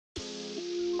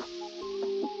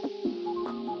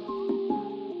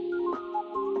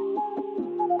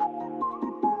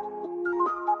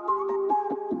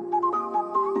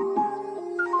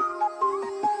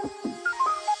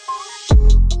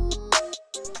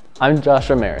I'm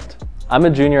Joshua Merritt. I'm a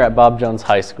junior at Bob Jones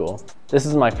High School. This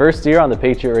is my first year on the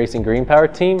Patriot Racing Green Power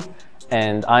team,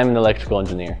 and I'm an electrical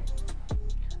engineer.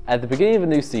 At the beginning of a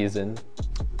new season,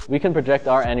 we can project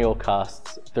our annual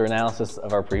costs through analysis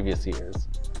of our previous years.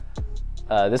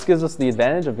 This gives us the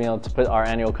advantage of being able to put our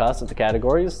annual costs into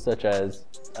categories such as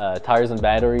tires and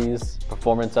batteries,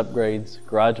 performance upgrades,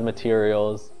 garage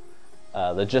materials,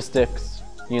 logistics,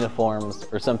 uniforms,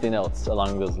 or something else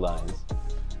along those lines.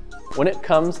 When it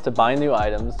comes to buying new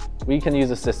items, we can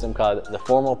use a system called the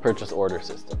formal purchase order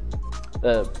system.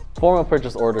 The formal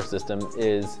purchase order system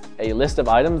is a list of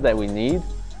items that we need.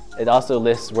 It also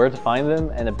lists where to find them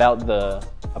and about the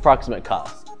approximate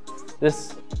cost.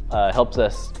 This helps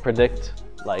us predict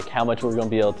how much we're going to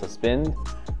be able to spend,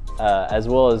 as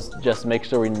well as just make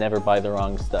sure we never buy the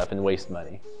wrong stuff and waste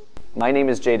money. My name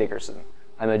is Jay Dickerson.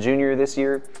 I'm a junior this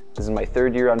year. This is my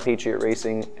third year on Patriot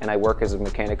Racing, and I work as a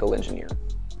mechanical engineer.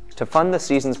 To fund the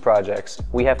season's projects,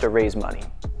 we have to raise money.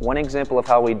 One example of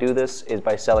how we do this is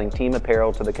by selling team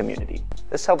apparel to the community.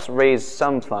 This helps raise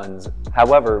some funds.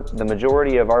 However, the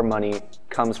majority of our money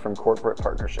comes from corporate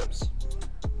partnerships.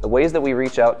 The ways that we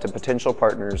reach out to potential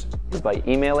partners is by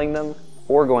emailing them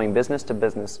or going business to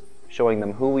business, showing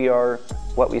them who we are,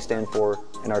 what we stand for,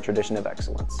 and our tradition of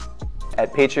excellence.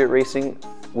 At Patriot Racing,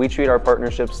 we treat our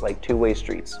partnerships like two-way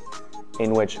streets,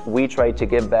 in which we try to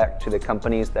give back to the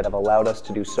companies that have allowed us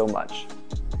to do so much.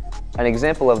 An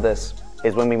example of this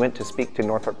is when we went to speak to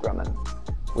Northrop Grumman.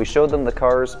 We showed them the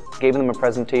cars, gave them a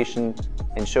presentation,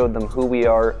 and showed them who we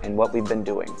are and what we've been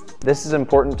doing. This is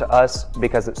important to us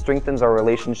because it strengthens our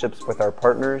relationships with our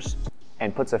partners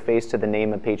and puts a face to the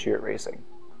name of Patriot Racing.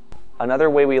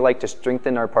 Another way we like to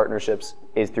strengthen our partnerships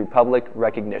is through public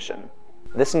recognition.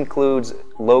 This includes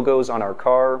logos on our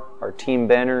car, our team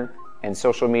banner, and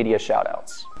social media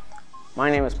shoutouts.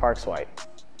 My name is Parks White.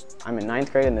 I'm in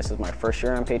 9th grade and this is my first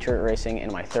year on Patriot Racing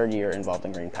and my third year involved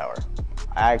in Green Power.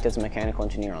 I act as a mechanical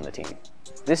engineer on the team.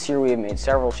 This year we have made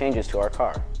several changes to our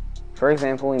car. For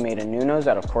example, we made a new nose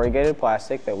out of corrugated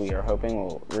plastic that we are hoping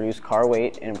will reduce car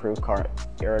weight and improve car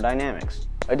aerodynamics.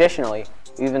 Additionally,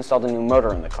 we've installed a new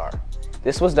motor in the car.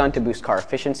 This was done to boost car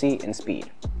efficiency and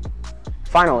speed.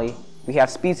 Finally, we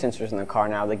have speed sensors in the car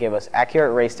now that give us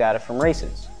accurate race data from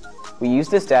races. We use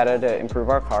this data to improve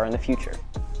our car in the future.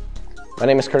 My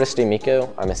name is Curtis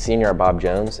DeMico. I'm a senior at Bob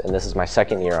Jones, and this is my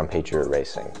second year on Patriot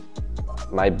Racing.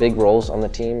 My big roles on the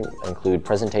team include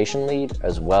presentation lead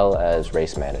as well as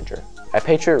race manager. At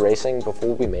Patriot Racing,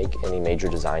 before we make any major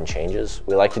design changes,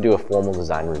 we like to do a formal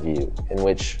design review in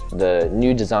which the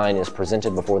new design is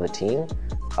presented before the team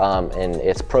and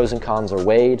its pros and cons are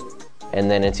weighed,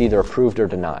 and then it's either approved or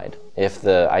denied. If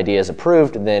the idea is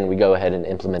approved, then we go ahead and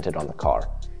implement it on the car.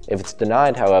 If it's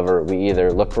denied, however, we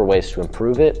either look for ways to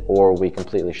improve it or we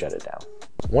completely shut it down.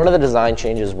 One of the design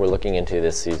changes we're looking into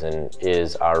this season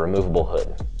is our removable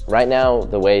hood. Right now,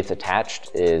 the way it's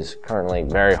attached is currently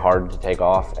very hard to take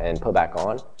off and put back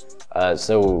on.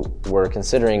 So we're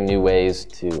considering new ways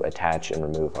to attach and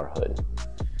remove our hood.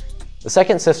 The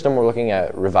second system we're looking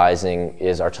at revising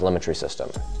is our telemetry system.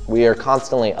 We are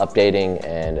constantly updating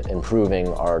and improving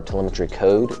our telemetry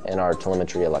code and our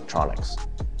telemetry electronics.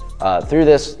 Through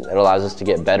this, it allows us to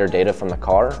get better data from the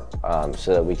car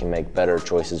so that we can make better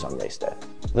choices on race day.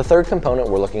 The third component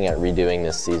we're looking at redoing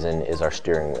this season is our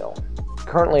steering wheel.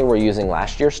 Currently, we're using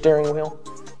last year's steering wheel.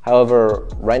 However,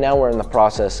 right now we're in the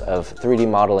process of 3D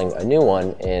modeling a new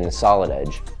one in Solid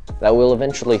Edge that will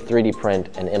eventually 3D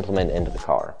print and implement into the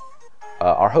car.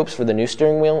 Our hopes for the new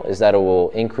steering wheel is that it will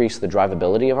increase the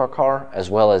drivability of our car as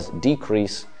well as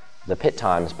decrease the pit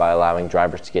times by allowing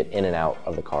drivers to get in and out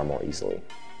of the car more easily.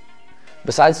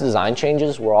 Besides design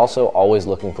changes, we're also always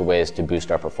looking for ways to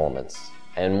boost our performance.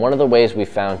 And one of the ways we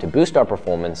found to boost our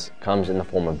performance comes in the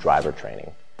form of driver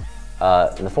training.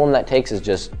 And the form that takes is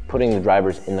just putting the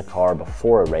drivers in the car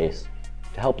before a race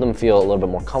to help them feel a little bit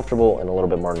more comfortable and a little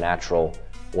bit more natural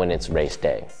when it's race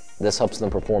day. This helps them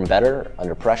perform better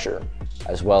under pressure,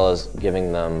 as well as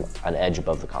giving them an edge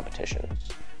above the competition.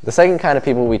 The second kind of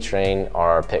people we train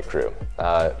are our pit crew.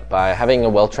 By having a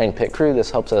well-trained pit crew, this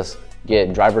helps us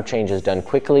get driver changes done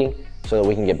quickly so that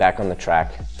we can get back on the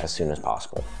track as soon as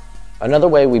possible. Another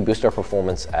way we boost our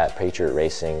performance at Patriot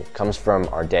Racing comes from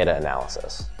our data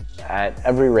analysis. At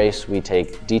every race, we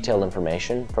take detailed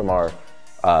information from our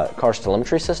car's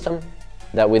telemetry system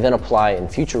that we then apply in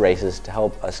future races to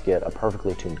help us get a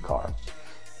perfectly tuned car.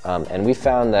 And we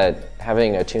found that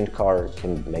having a tuned car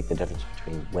can make the difference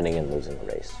between winning and losing a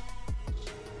race.